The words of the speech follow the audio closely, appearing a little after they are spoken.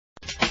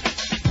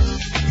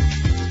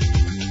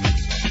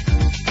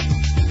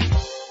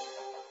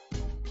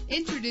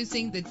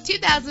Introducing the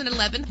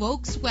 2011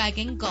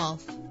 Volkswagen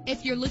Golf.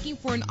 If you're looking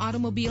for an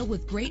automobile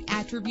with great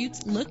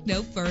attributes, look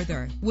no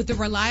further. With a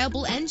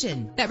reliable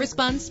engine that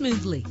responds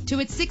smoothly to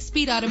its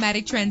 6-speed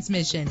automatic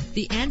transmission,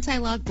 the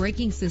anti-lock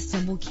braking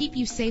system will keep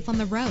you safe on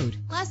the road.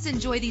 Plus,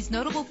 enjoy these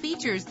notable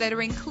features that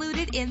are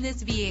included in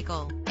this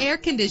vehicle: air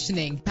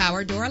conditioning,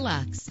 power door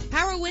locks,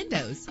 power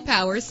windows,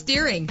 power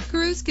steering,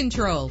 cruise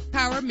control,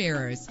 power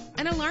mirrors,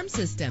 an alarm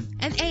system,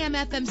 an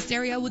AM/FM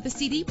stereo with a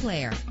CD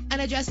player, an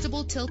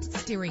adjustable tilt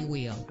steering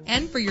wheel.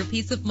 And for your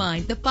peace of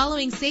mind, the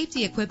following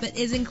safety equipment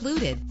is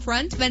included: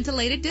 front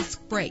ventilated disc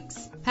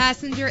brakes,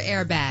 passenger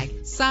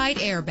airbag, side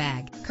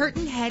airbag,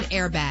 curtain head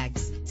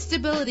airbags,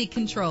 stability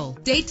control,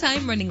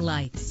 daytime running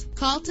lights.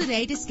 Call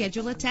today to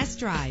schedule a test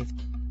drive.